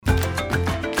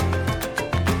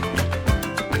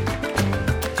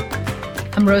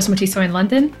I'm Rose Mutiso in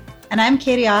London. And I'm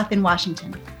Katie Auth in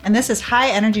Washington. And this is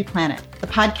High Energy Planet, the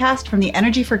podcast from the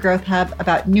Energy for Growth Hub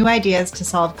about new ideas to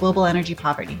solve global energy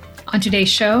poverty. On today's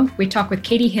show, we talk with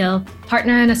Katie Hill,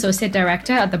 partner and associate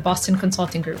director at the Boston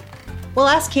Consulting Group. We'll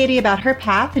ask Katie about her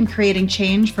path in creating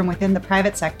change from within the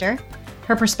private sector,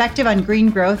 her perspective on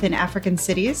green growth in African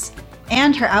cities,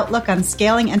 and her outlook on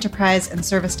scaling enterprise and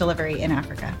service delivery in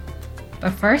Africa.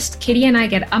 But first, Katie and I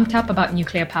get amped up about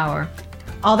nuclear power.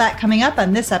 All that coming up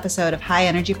on this episode of High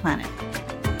Energy Planet.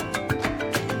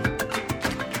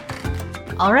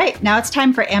 All right, now it's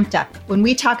time for Amped Up, when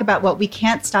we talk about what we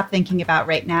can't stop thinking about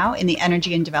right now in the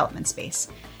energy and development space.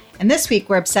 And this week,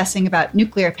 we're obsessing about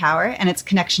nuclear power and its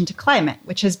connection to climate,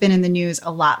 which has been in the news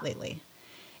a lot lately.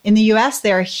 In the US,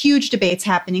 there are huge debates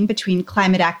happening between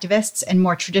climate activists and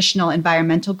more traditional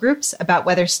environmental groups about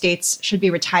whether states should be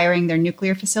retiring their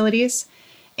nuclear facilities.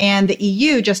 And the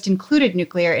EU just included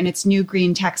nuclear in its new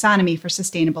green taxonomy for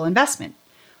sustainable investment,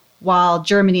 while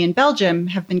Germany and Belgium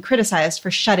have been criticized for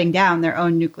shutting down their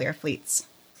own nuclear fleets.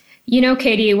 You know,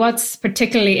 Katie, what's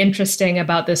particularly interesting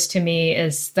about this to me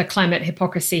is the climate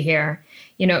hypocrisy here.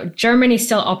 You know, Germany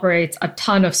still operates a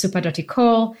ton of super dirty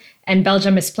coal, and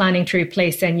Belgium is planning to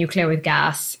replace their nuclear with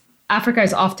gas. Africa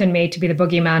is often made to be the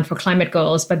boogeyman for climate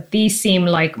goals, but these seem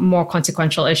like more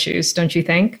consequential issues, don't you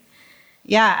think?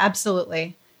 Yeah,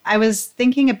 absolutely. I was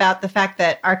thinking about the fact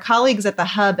that our colleagues at the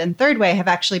Hub and Third Way have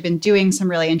actually been doing some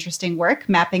really interesting work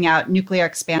mapping out nuclear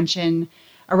expansion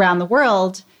around the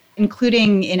world,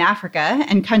 including in Africa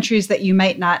and countries that you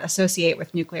might not associate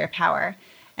with nuclear power.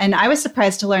 And I was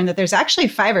surprised to learn that there's actually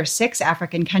 5 or 6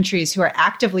 African countries who are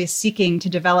actively seeking to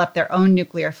develop their own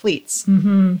nuclear fleets.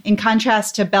 Mm-hmm. In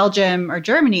contrast to Belgium or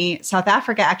Germany, South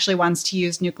Africa actually wants to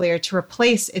use nuclear to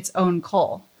replace its own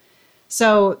coal.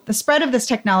 So the spread of this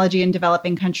technology in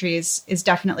developing countries is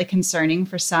definitely concerning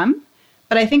for some,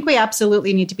 but I think we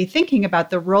absolutely need to be thinking about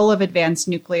the role of advanced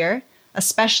nuclear,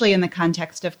 especially in the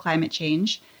context of climate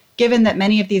change, given that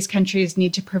many of these countries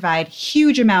need to provide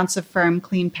huge amounts of firm,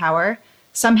 clean power,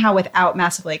 somehow without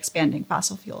massively expanding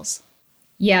fossil fuels.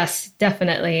 Yes,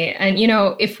 definitely. And, you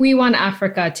know, if we want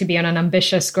Africa to be on an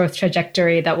ambitious growth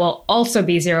trajectory that will also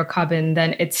be zero carbon,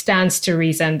 then it stands to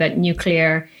reason that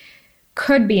nuclear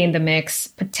could be in the mix,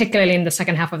 particularly in the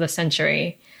second half of the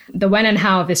century. The when and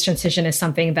how of this transition is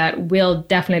something that we'll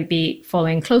definitely be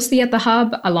following closely at the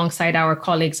Hub alongside our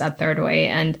colleagues at Third Way.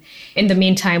 And in the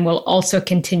meantime, we'll also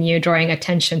continue drawing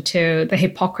attention to the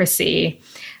hypocrisy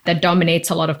that dominates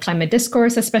a lot of climate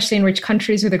discourse, especially in rich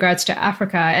countries with regards to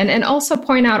Africa, and also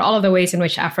point out all of the ways in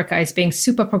which Africa is being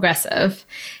super progressive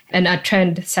and a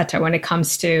trend setter when it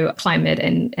comes to climate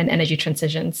and energy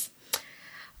transitions.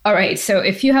 All right, so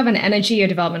if you have an energy or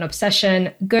development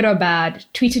obsession, good or bad,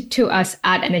 tweet it to us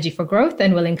at Energy for Growth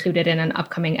and we'll include it in an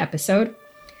upcoming episode.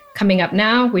 Coming up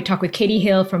now, we talk with Katie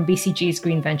Hill from BCG's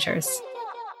Green Ventures.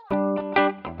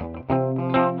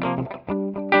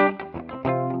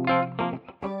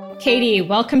 Katie,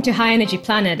 welcome to High Energy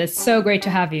Planet. It's so great to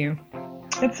have you.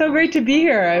 It's so great to be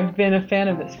here. I've been a fan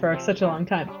of this for such a long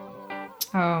time.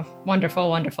 Oh, wonderful,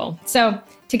 wonderful. So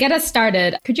to get us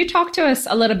started, could you talk to us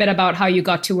a little bit about how you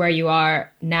got to where you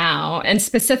are now, and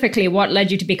specifically what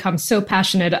led you to become so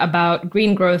passionate about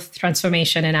green growth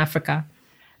transformation in Africa?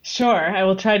 Sure. I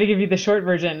will try to give you the short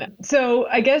version. So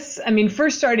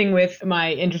first starting with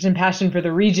my interest and passion for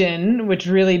the region, which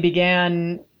really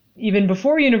began even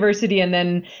before university. And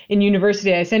then in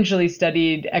university, I essentially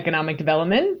studied economic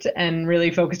development and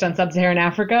really focused on sub-Saharan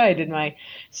Africa. I did my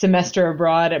semester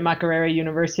abroad at Makerere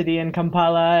University in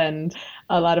Kampala and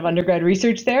a lot of undergrad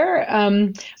research there.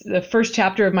 The first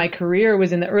chapter of my career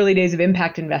was in the early days of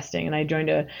impact investing, and I joined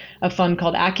a fund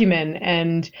called Acumen.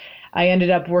 And I ended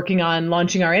up working on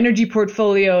launching our energy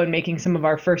portfolio and making some of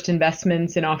our first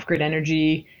investments in off-grid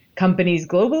energy companies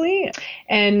globally,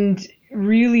 and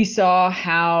really saw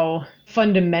how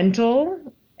fundamental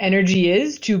energy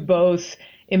is to both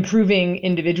improving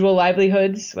individual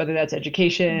livelihoods, whether that's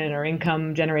education or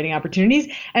income generating opportunities,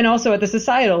 and also at the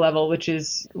societal level, which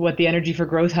is what the Energy for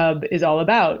Growth Hub is all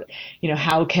about. You know,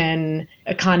 how can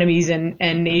economies and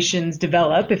nations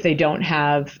develop if they don't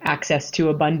have access to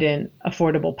abundant,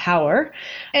 affordable power?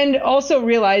 And also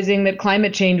realizing that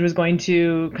climate change was going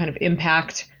to kind of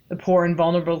impact the poor and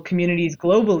vulnerable communities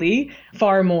globally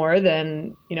far more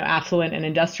than, affluent and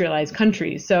industrialized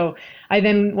countries. So I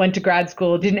then went to grad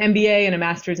school, did an MBA and a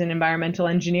master's in environmental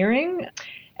engineering,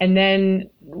 and then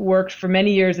worked for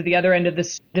many years at the other end of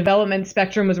this development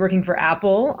spectrum, was working for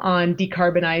Apple on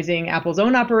decarbonizing Apple's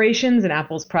own operations and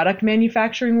Apple's product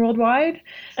manufacturing worldwide,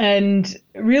 and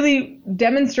really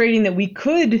demonstrating that we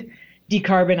could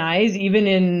decarbonize, even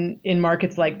in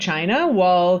markets like China,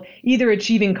 while either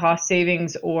achieving cost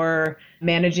savings or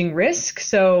managing risk.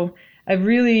 So I've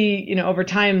really, over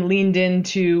time leaned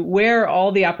into where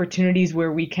all the opportunities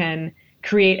where we can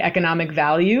create economic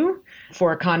value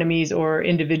for economies or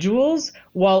individuals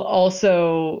while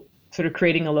also sort of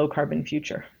creating a low carbon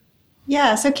future.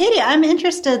 Yeah. So Katie, I'm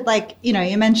interested,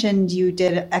 you mentioned you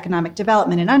did economic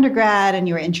development in undergrad and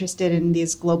you were interested in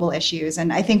these global issues.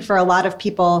 And I think for a lot of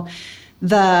people,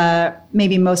 the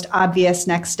maybe most obvious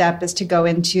next step is to go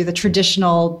into the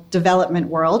traditional development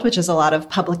world, which is a lot of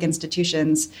public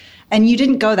institutions. And you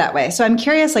didn't go that way. So I'm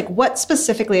curious, what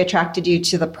specifically attracted you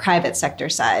to the private sector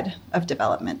side of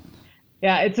development?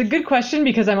 Yeah, it's a good question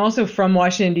because I'm also from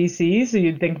Washington, D.C., so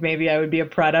you'd think maybe I would be a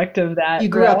product of that. You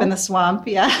grew up in the swamp,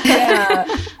 yeah.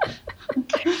 Yeah.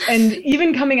 And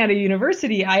even coming out of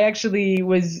university, I actually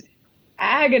was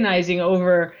agonizing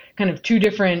over kind of two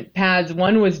different paths.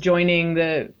 One was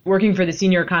working for the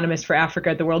senior economist for Africa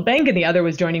at the World Bank, and the other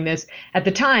was joining this, at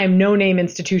the time, no-name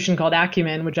institution called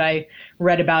Acumen, which I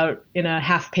read about in a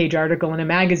half-page article in a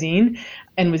magazine,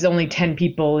 and was only 10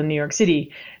 people in New York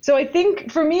City. So I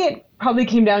think for me, it probably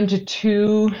came down to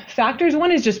two factors.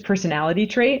 One is just personality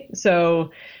trait.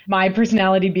 So my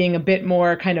personality being a bit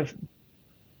more kind of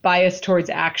biased towards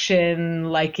action,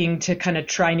 liking to kind of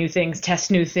try new things, test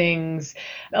new things,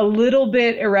 a little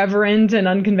bit irreverent and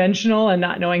unconventional and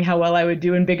not knowing how well I would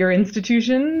do in bigger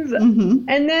institutions. Mm-hmm.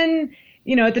 And then,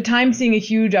 at the time, seeing a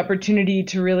huge opportunity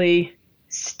to really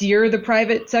steer the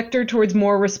private sector towards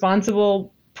more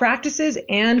responsible practices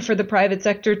and for the private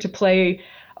sector to play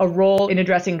a role in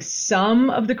addressing some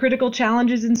of the critical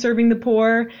challenges in serving the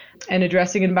poor and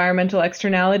addressing environmental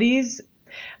externalities.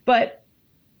 But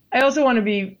I also want to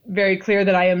be very clear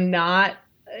that I am not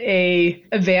an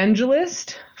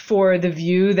evangelist for the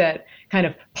view that kind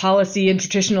of policy and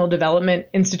traditional development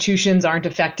institutions aren't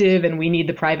effective and we need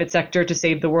the private sector to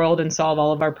save the world and solve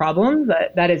all of our problems.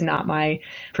 That is not my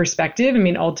perspective. I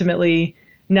mean, ultimately,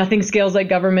 nothing scales like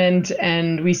government,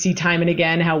 and we see time and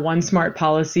again how one smart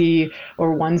policy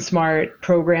or one smart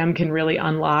program can really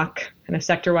unlock kind of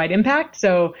sector-wide impact.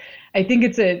 So I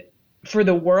think for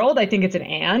the world, I think it's an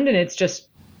and it's just,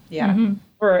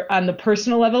 or on the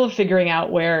personal level of figuring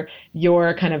out where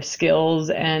your kind of skills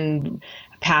and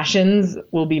passions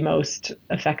will be most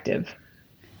effective.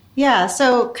 Yeah.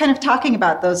 So kind of talking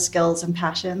about those skills and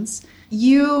passions,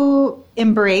 you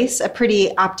embrace a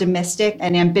pretty optimistic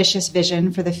and ambitious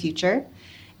vision for the future.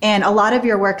 And a lot of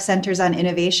your work centers on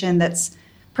innovation that's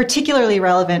particularly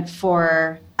relevant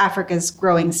for Africa's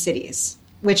growing cities,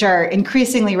 which are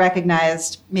increasingly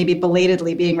recognized, maybe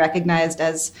belatedly being recognized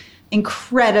as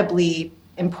incredibly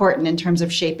important in terms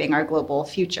of shaping our global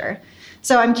future.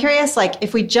 So I'm curious,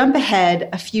 if we jump ahead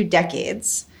a few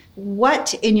decades,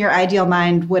 what in your ideal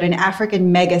mind would an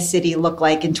African mega city look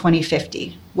like in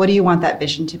 2050? What do you want that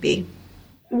vision to be?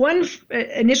 One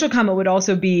initial comment would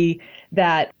also be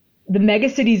that the mega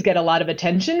cities get a lot of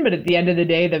attention, but at the end of the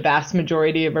day, the vast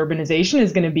majority of urbanization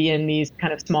is going to be in these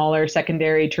kind of smaller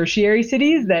secondary, tertiary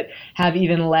cities that have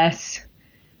even less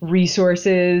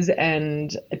resources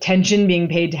and attention being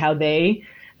paid to how they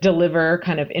deliver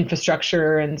kind of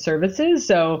infrastructure and services.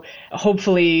 So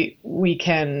hopefully we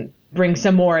can bring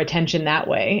some more attention that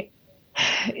way.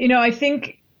 I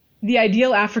think the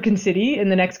ideal African city in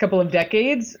the next couple of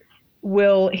decades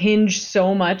will hinge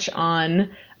so much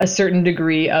on a certain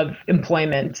degree of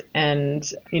employment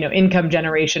and, income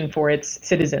generation for its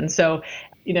citizens. So,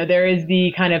 there is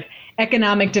the kind of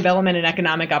economic development and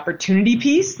economic opportunity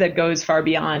piece that goes far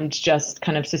beyond just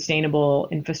kind of sustainable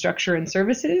infrastructure and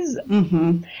services.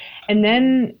 Mm-hmm. And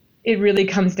then it really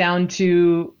comes down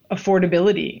to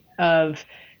affordability of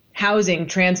housing,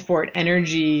 transport,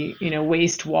 energy,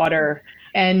 wastewater.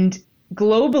 And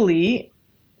globally,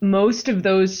 most of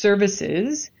those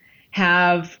services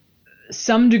have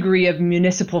some degree of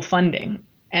municipal funding.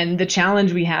 And the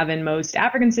challenge we have in most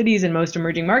African cities and most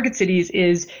emerging market cities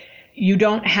is you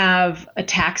don't have a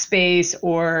tax base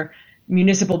or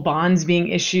municipal bonds being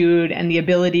issued and the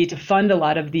ability to fund a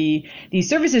lot of these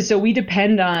services. So we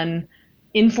depend on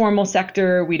informal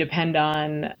sector, we depend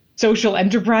on social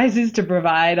enterprises to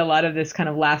provide a lot of this kind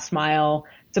of last mile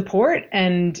support.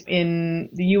 And in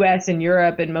the US and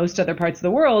Europe and most other parts of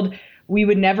the world, we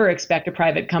would never expect a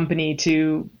private company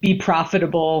to be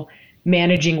profitable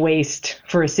managing waste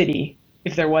for a city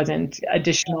if there wasn't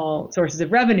additional sources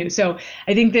of revenue. So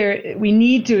I think we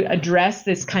need to address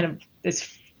this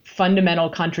fundamental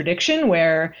contradiction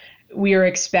where we are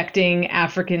expecting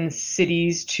African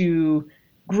cities to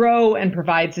grow and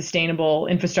provide sustainable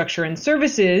infrastructure and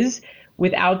services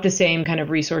without the same kind of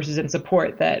resources and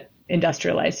support that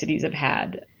industrialized cities have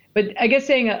had. But I guess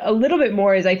saying a little bit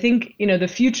more is I think, the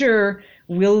future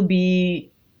will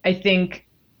be, I think,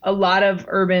 a lot of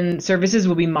urban services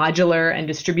will be modular and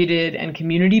distributed and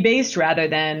community-based rather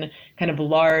than kind of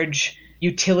large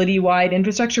utility-wide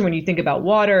infrastructure. When you think about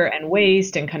water and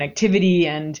waste and connectivity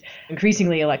and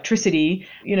increasingly electricity,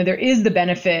 there is the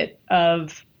benefit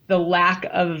of the lack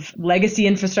of legacy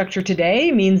infrastructure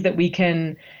today means that we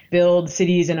can build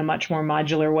cities in a much more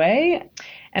modular way.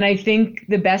 And I think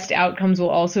the best outcomes will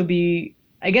also be,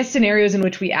 I guess, scenarios in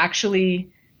which we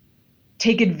actually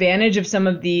take advantage of some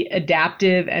of the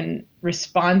adaptive and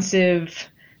responsive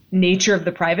nature of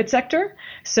the private sector.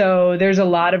 So there's a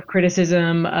lot of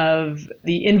criticism of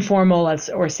the informal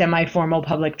or semi-formal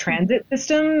public transit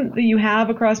system that you have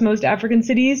across most African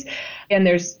cities. And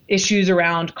there's issues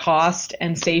around cost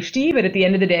and safety. But at the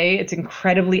end of the day, it's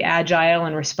incredibly agile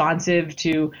and responsive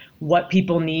to what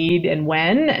people need and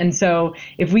when. And so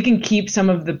if we can keep some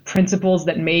of the principles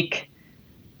that make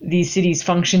these cities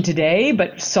function today,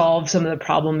 but solve some of the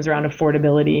problems around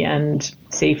affordability and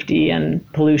safety and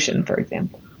pollution, for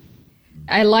example.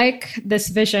 I like this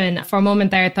vision. For a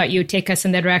moment there, I thought you'd take us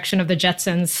in the direction of the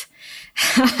Jetsons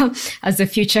as the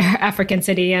future African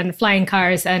city and flying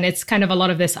cars. And it's kind of a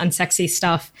lot of this unsexy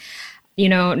stuff.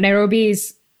 Nairobi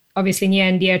is obviously near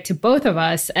and dear to both of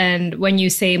us. And when you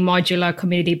say modular,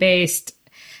 community-based,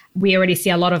 we already see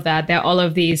a lot of that. There are all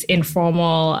of these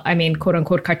informal, quote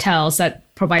unquote, cartels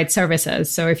that provide services.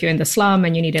 So if you're in the slum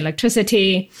and you need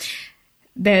electricity,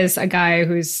 there's a guy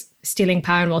who's stealing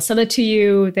power and will sell it to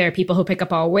you. There are people who pick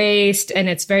up our waste, and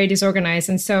it's very disorganized.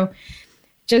 And so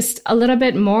just a little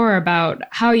bit more about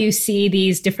how you see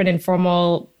these different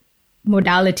informal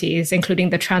modalities,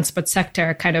 including the transport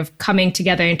sector, kind of coming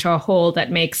together into a whole that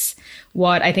makes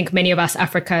what I think many of us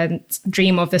Africans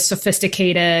dream of, this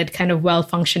sophisticated, kind of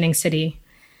well-functioning city.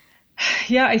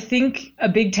 Yeah, I think a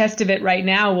big test of it right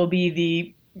now will be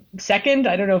the second,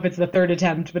 I don't know if it's the third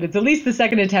attempt, but it's at least the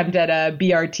second attempt at a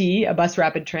BRT, a bus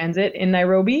rapid transit in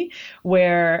Nairobi,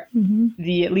 where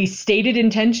the at least stated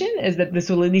intention is that this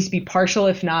will at least be partial,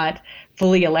 if not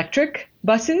fully electric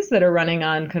buses that are running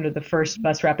on kind of the first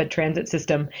bus rapid transit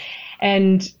system.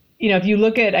 And, if you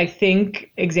look at, I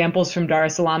think, examples from Dar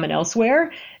es Salaam and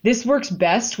elsewhere, this works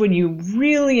best when you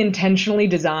really intentionally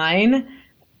design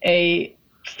a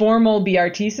formal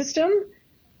BRT system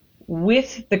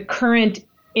with the current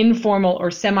informal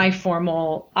or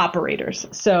semi-formal operators.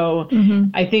 So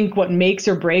I think what makes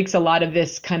or breaks a lot of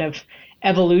this kind of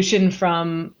evolution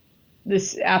from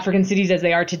this African cities as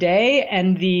they are today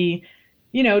and the,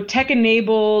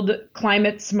 tech-enabled,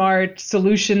 climate-smart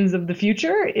solutions of the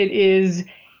future, it is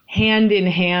hand in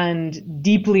hand,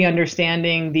 deeply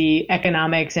understanding the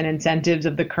economics and incentives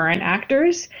of the current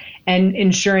actors and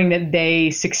ensuring that they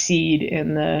succeed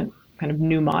in the kind of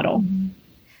new model.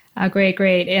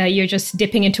 Great. You're just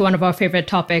dipping into one of our favorite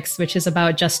topics, which is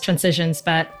about just transitions,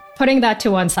 but putting that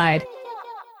to one side.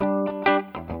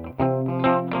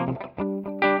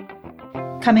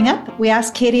 Coming up, we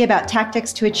ask Katie about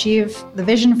tactics to achieve the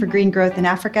vision for green growth in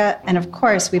Africa. And of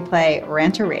course, we play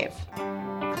Rant or Rave.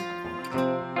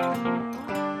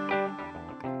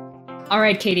 All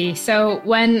right, Katie. So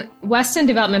when Western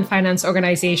development finance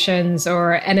organizations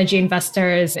or energy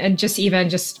investors and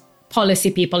just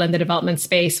policy people in the development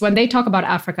space, when they talk about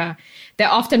Africa, they're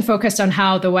often focused on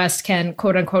how the West can,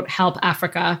 quote unquote, help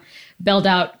Africa build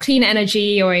out clean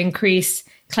energy or increase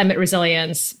climate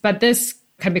resilience. But this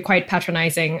can be quite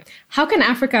patronizing. How can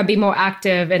Africa be more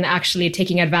active in actually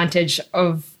taking advantage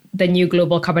of the new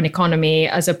global carbon economy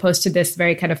as opposed to this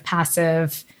very kind of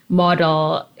passive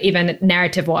model, even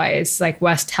narrative-wise, like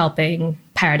West helping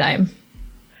paradigm?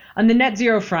 On the net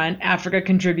zero front, Africa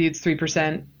contributes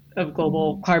 3% of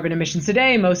global carbon emissions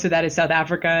today. Most of that is South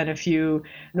Africa and a few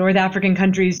North African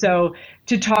countries. So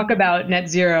to talk about net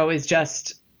zero is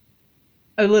just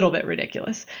a little bit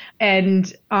ridiculous.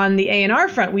 And on the A&R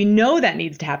front, we know that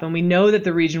needs to happen. We know that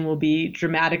the region will be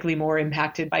dramatically more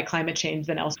impacted by climate change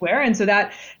than elsewhere. And so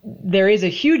that there is a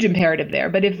huge imperative there.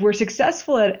 But if we're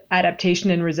successful at adaptation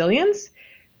and resilience,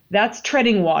 that's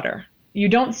treading water. You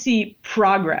don't see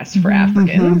progress for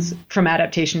Africans from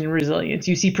adaptation and resilience.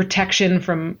 You see protection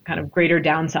from kind of greater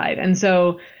downside. And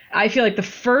so I feel like the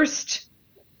first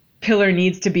pillar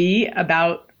needs to be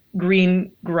about green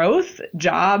growth,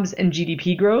 jobs, and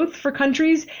GDP growth for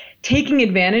countries, taking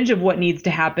advantage of what needs to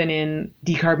happen in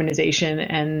decarbonization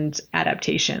and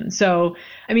adaptation. So,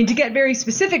 I mean, to get very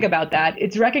specific about that,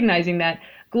 it's recognizing that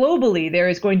globally there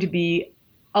is going to be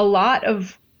a lot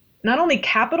of not only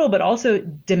capital, but also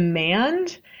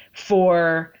demand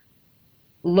for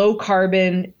low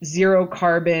carbon, zero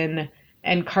carbon,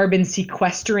 and carbon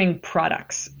sequestering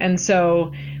products. And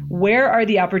so where are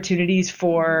the opportunities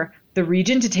for the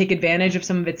region to take advantage of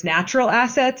some of its natural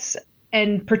assets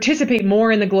and participate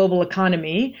more in the global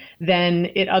economy than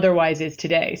it otherwise is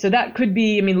today. So that could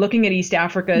be, looking at East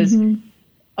Africa's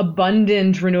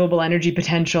abundant renewable energy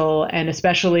potential, and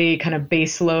especially kind of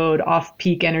baseload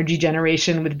off-peak energy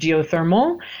generation with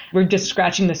geothermal. We're just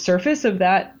scratching the surface of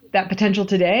that potential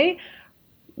today.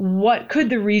 What could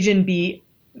the region be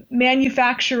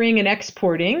manufacturing and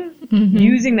exporting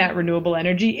using that renewable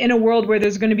energy in a world where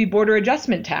there's going to be border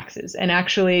adjustment taxes, and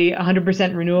actually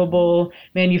 100% renewable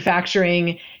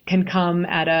manufacturing can come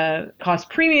at a cost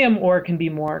premium or can be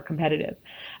more competitive?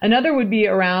 Another would be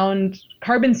around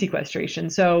carbon sequestration.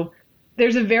 So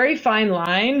there's a very fine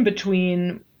line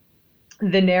between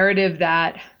the narrative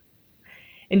that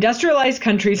industrialized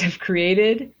countries have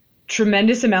created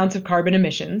tremendous amounts of carbon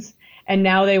emissions, and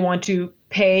now they want to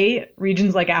pay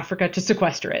regions like Africa to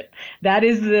sequester it. That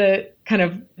is the kind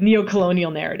of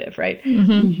neo-colonial narrative, right?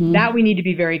 That we need to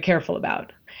be very careful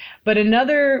about. But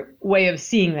another way of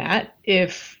seeing that,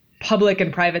 if public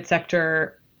and private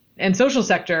sector and social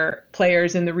sector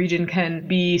players in the region can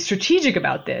be strategic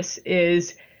about this,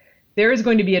 is there is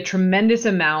going to be a tremendous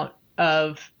amount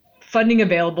of funding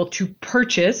available to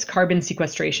purchase carbon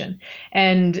sequestration.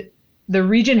 And the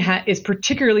region is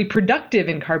particularly productive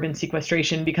in carbon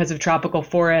sequestration because of tropical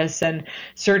forests and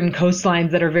certain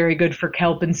coastlines that are very good for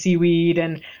kelp and seaweed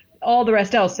and all the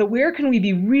rest else. So where can we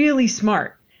be really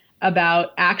smart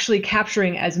about actually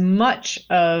capturing as much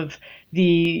of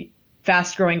the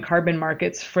fast-growing carbon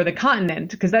markets for the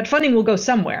continent? Because that funding will go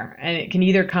somewhere, and it can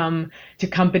either come to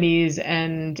companies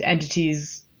and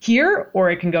entities here, or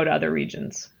it can go to other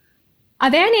regions. Are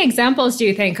there any examples, do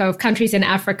you think, of countries in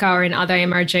Africa or in other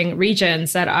emerging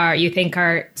regions that you think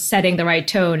are setting the right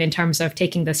tone in terms of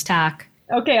taking this tack?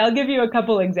 Okay, I'll give you a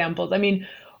couple examples.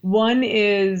 One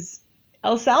is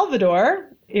El Salvador.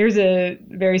 Here's a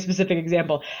very specific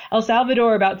example. El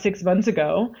Salvador, about 6 months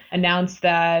ago, announced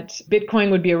that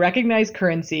Bitcoin would be a recognized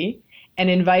currency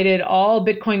and invited all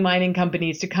Bitcoin mining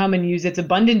companies to come and use its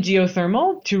abundant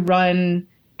geothermal to run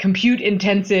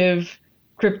compute-intensive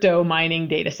crypto mining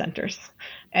data centers.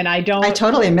 And I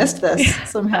totally missed this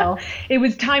somehow. It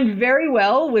was timed very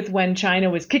well with when China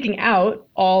was kicking out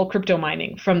all crypto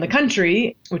mining from the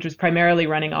country, which was primarily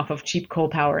running off of cheap coal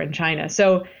power in China.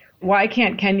 So why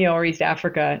can't Kenya or East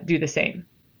Africa do the same?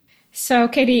 So,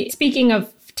 Katie, speaking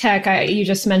of tech, you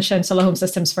just mentioned Solar Home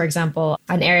Systems, for example,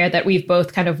 an area that we've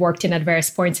both kind of worked in at various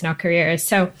points in our careers.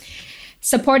 So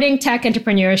supporting tech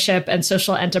entrepreneurship and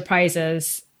social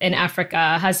enterprises in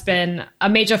Africa has been a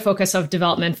major focus of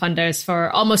development funders for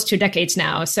almost 2 decades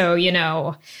now. So,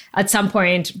 at some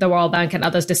point, the World Bank and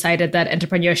others decided that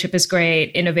entrepreneurship is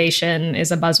great, innovation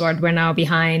is a buzzword we're now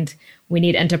behind, we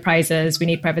need enterprises, we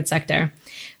need private sector.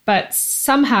 But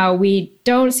somehow we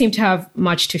don't seem to have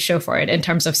much to show for it in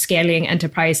terms of scaling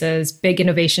enterprises, big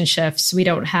innovation shifts. We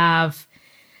don't have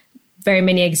very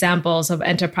many examples of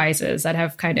enterprises that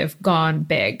have kind of gone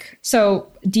big.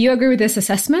 So do you agree with this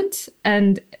assessment?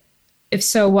 And if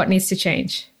so, what needs to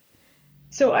change?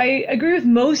 So I agree with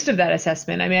most of that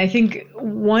assessment. I think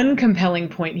one compelling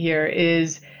point here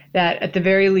is that at the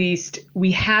very least,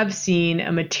 we have seen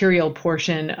a material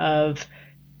portion of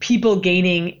people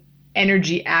gaining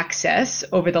energy access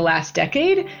over the last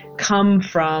decade come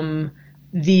from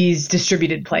these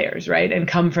distributed players, right? And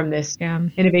come from this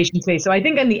innovation space. So I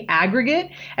think in the aggregate,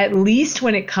 at least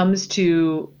when it comes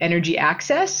to energy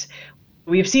access,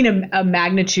 we have seen a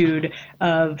magnitude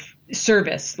of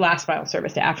service, last mile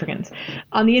service to Africans.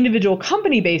 On the individual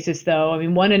company basis, though,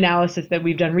 one analysis that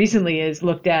we've done recently is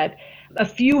looked at a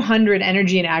few hundred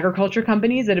energy and agriculture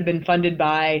companies that have been funded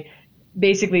by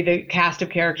basically the cast of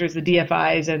characters, the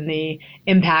DFIs and the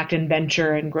impact and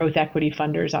venture and growth equity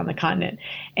funders on the continent.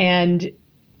 And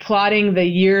plotting the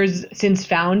years since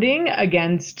founding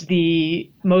against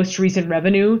the most recent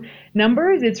revenue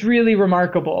numbers, it's really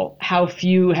remarkable how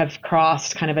few have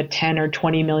crossed kind of a $10 or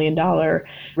 $20 million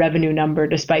revenue number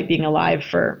despite being alive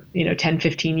for 10,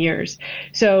 15 years.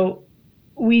 So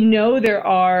we know there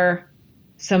are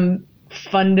some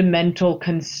fundamental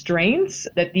constraints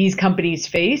that these companies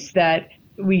face that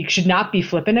we should not be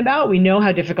flippant about. We know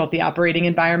how difficult the operating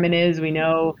environment is. We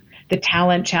know the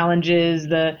talent challenges,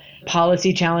 the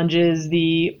policy challenges,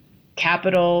 the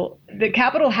capital. The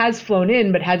capital has flown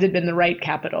in, but has it been the right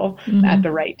capital at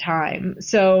the right time?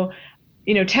 So,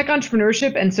 tech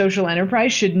entrepreneurship and social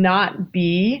enterprise should not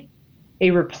be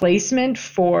a replacement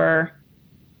for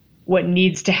what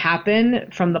needs to happen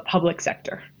from the public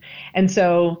sector. And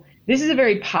so this is a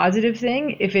very positive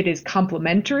thing if it is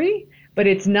complementary, but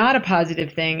it's not a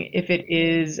positive thing if it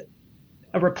is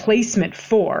a replacement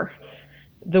for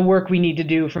the work we need to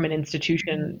do from an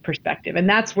institution perspective. And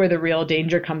that's where the real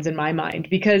danger comes in my mind,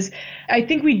 because I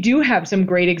think we do have some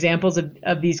great examples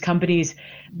of these companies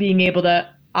being able to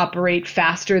operate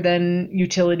faster than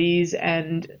utilities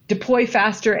and deploy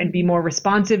faster and be more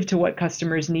responsive to what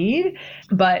customers need.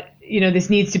 But, this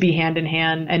needs to be hand in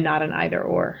hand and not an either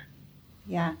or.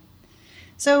 Yeah.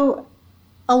 So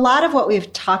a lot of what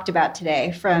we've talked about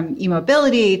today, from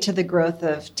e-mobility to the growth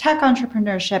of tech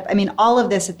entrepreneurship, all of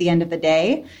this at the end of the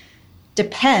day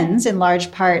depends in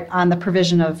large part on the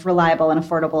provision of reliable and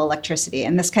affordable electricity.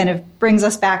 And this kind of brings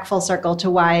us back full circle to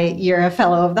why you're a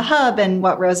fellow of the Hub and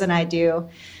what Rose and I do.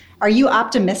 Are you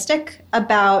optimistic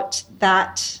about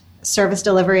that service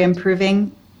delivery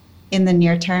improving in the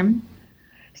near term?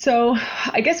 So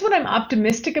I guess what I'm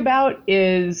optimistic about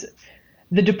is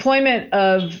the deployment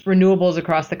of renewables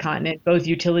across the continent, both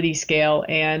utility scale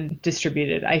and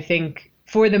distributed. I think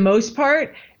for the most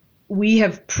part, we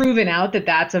have proven out that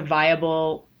that's a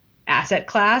viable asset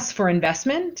class for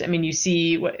investment. You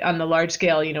see on the large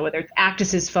scale, whether it's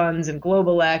Actis's funds and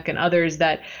Globalec and others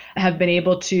that have been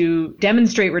able to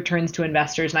demonstrate returns to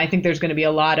investors. And I think there's going to be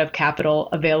a lot of capital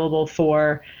available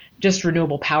for just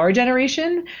renewable power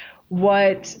generation.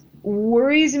 What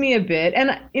worries me a bit,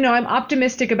 and I'm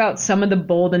optimistic about some of the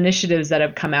bold initiatives that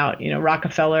have come out,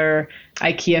 Rockefeller,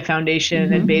 IKEA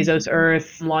Foundation, and Bezos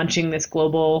Earth launching this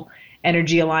global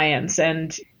energy alliance.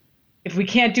 And if we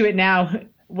can't do it now,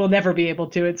 we'll never be able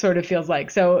to, it sort of feels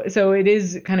like. So it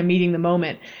is kind of meeting the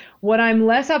moment. What I'm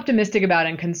less optimistic about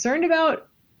and concerned about,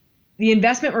 the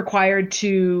investment required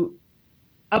to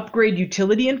upgrade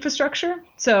utility infrastructure.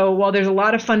 So while there's a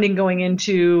lot of funding going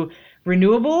into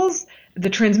renewables, the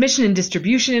transmission and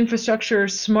distribution infrastructure,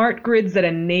 smart grids that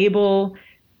enable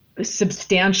a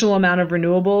substantial amount of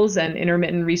renewables and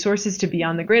intermittent resources to be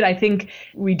on the grid, I think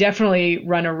we definitely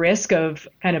run a risk of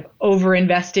kind of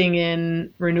over-investing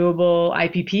in renewable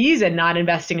IPPs and not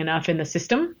investing enough in the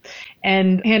system.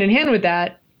 And hand in hand with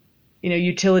that,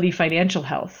 utility financial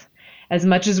health. As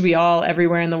much as we all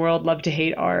everywhere in the world love to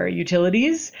hate our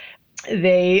utilities,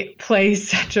 they play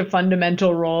such a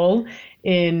fundamental role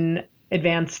in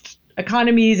advanced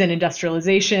economies and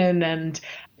industrialization, and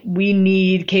we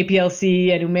need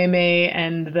KPLC and UMEME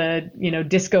and the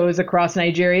discos across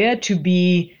Nigeria to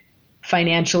be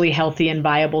financially healthy and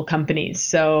viable companies.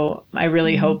 So I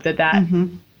really hope that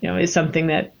is something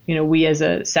that we as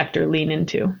a sector lean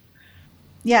into.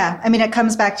 Yeah, it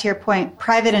comes back to your point.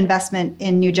 Private investment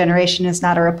in new generation is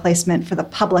not a replacement for the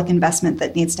public investment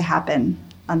that needs to happen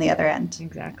on the other end.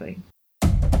 Exactly.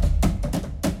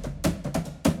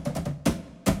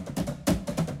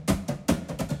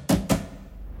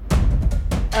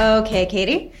 Okay,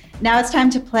 Katie. Now it's time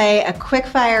to play a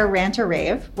quickfire rant or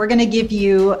rave. We're going to give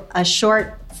you a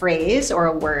short phrase or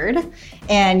a word,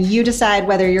 and you decide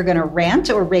whether you're going to rant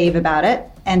or rave about it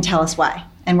and tell us why.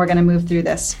 And we're going to move through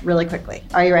this really quickly.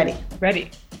 Are you ready?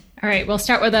 Ready. All right, we'll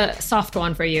start with a soft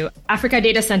one for you. Africa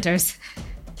data centers.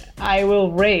 I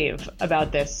will rave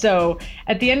about this. So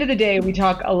at the end of the day, we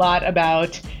talk a lot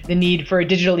about the need for a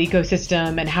digital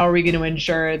ecosystem and how are we going to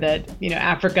ensure that,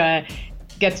 Africa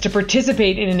gets to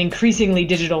participate in an increasingly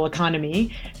digital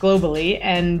economy globally.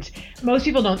 And most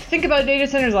people don't think about data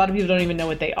centers. A lot of people don't even know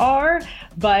what they are,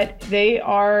 but they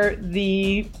are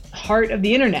the heart of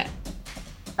the internet.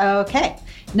 Okay.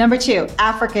 Number 2,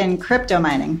 African crypto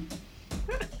mining.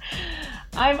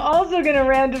 I'm also going to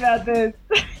rant about this.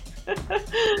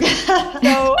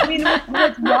 So,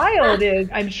 what's wild is,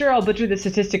 I'm sure I'll butcher the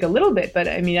statistic a little bit, but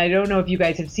I don't know if you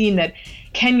guys have seen that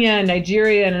Kenya,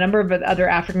 Nigeria, and a number of other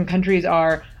African countries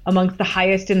are amongst the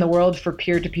highest in the world for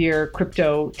peer-to-peer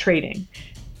crypto trading.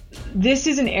 This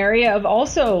is an area of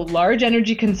also large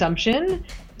energy consumption,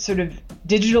 sort of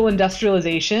digital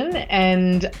industrialization,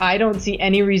 and I don't see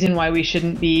any reason why we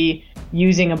shouldn't be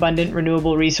using abundant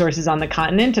renewable resources on the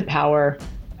continent to power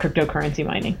cryptocurrency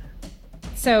mining.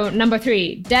 So number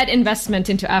 3, debt investment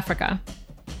into Africa.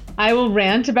 I will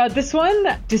rant about this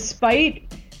one.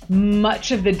 Despite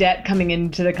much of the debt coming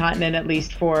into the continent, at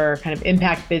least for kind of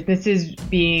impact businesses,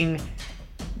 being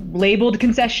labeled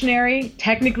concessionary,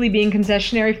 technically being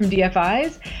concessionary from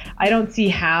DFIs, I don't see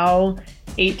how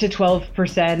 8 to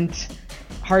 12%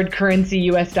 hard currency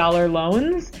US dollar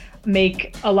loans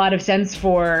make a lot of sense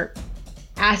for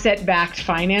asset-backed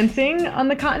financing on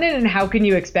the continent. And how can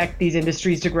you expect these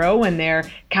industries to grow when their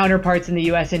counterparts in the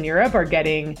US and Europe are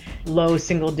getting low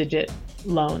single-digit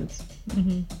loans?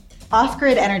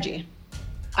 Off-grid energy.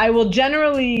 I will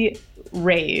generally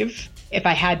rave if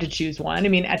I had to choose one.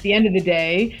 At the end of the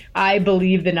day, I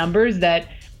believe the numbers that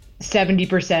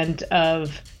 70%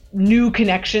 of new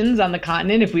connections on the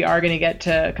continent, if we are going to get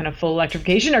to kind of full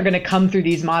electrification, are going to come through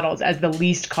these models as the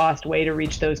least cost way to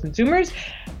reach those consumers.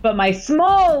 But my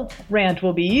small rant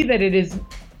will be that it is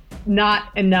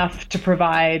not enough to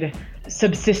provide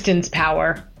subsistence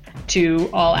power to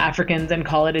all Africans and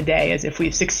call it a day as if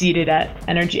we've succeeded at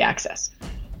energy access.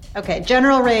 Okay,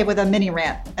 General Rave with a mini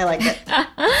rant. I like it.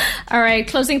 All right,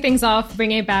 closing things off,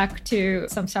 bringing it back to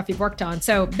some stuff you've worked on.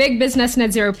 So big business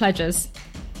net zero pledges.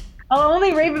 I'll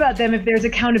only rave about them if there's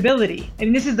accountability. I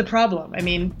mean, this is the problem. I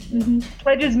mean,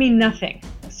 pledges mean nothing.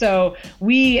 So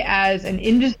we as an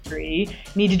industry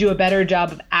need to do a better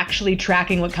job of actually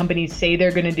tracking what companies say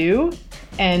they're going to do.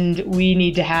 And we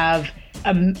need to have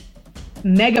a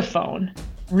megaphone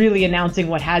really announcing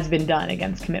what has been done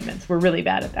against commitments. We're really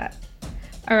bad at that.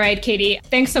 All right, Katie,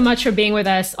 thanks so much for being with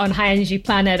us on High Energy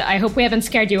Planet. I hope we haven't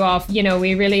scared you off. You know,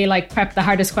 we really prepped the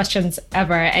hardest questions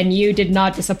ever, and you did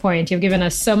not disappoint. You've given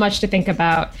us so much to think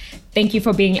about. Thank you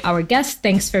for being our guest.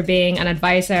 Thanks for being an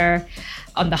advisor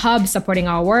on the Hub, supporting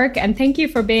our work. And thank you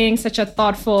for being such a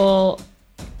thoughtful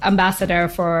ambassador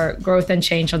for growth and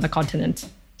change on the continent.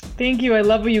 Thank you. I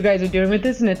love what you guys are doing with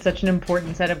this, and it's such an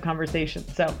important set of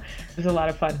conversations. So it was a lot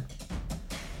of fun.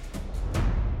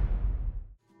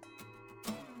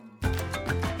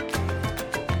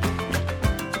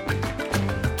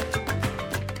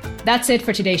 That's it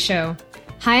for today's show.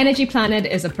 High Energy Planet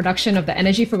is a production of the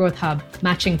Energy for Growth Hub,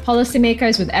 matching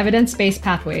policymakers with evidence-based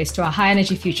pathways to a high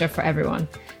energy future for everyone.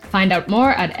 Find out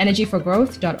more at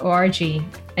energyforgrowth.org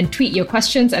and tweet your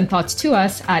questions and thoughts to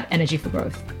us at Energy for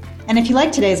Growth. And if you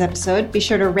like today's episode, be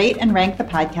sure to rate and rank the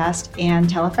podcast and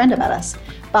tell a friend about us.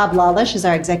 Bob Lawlish is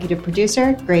our executive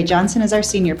producer. Gray Johnson is our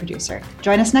senior producer.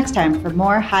 Join us next time for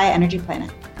more High Energy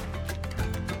Planet.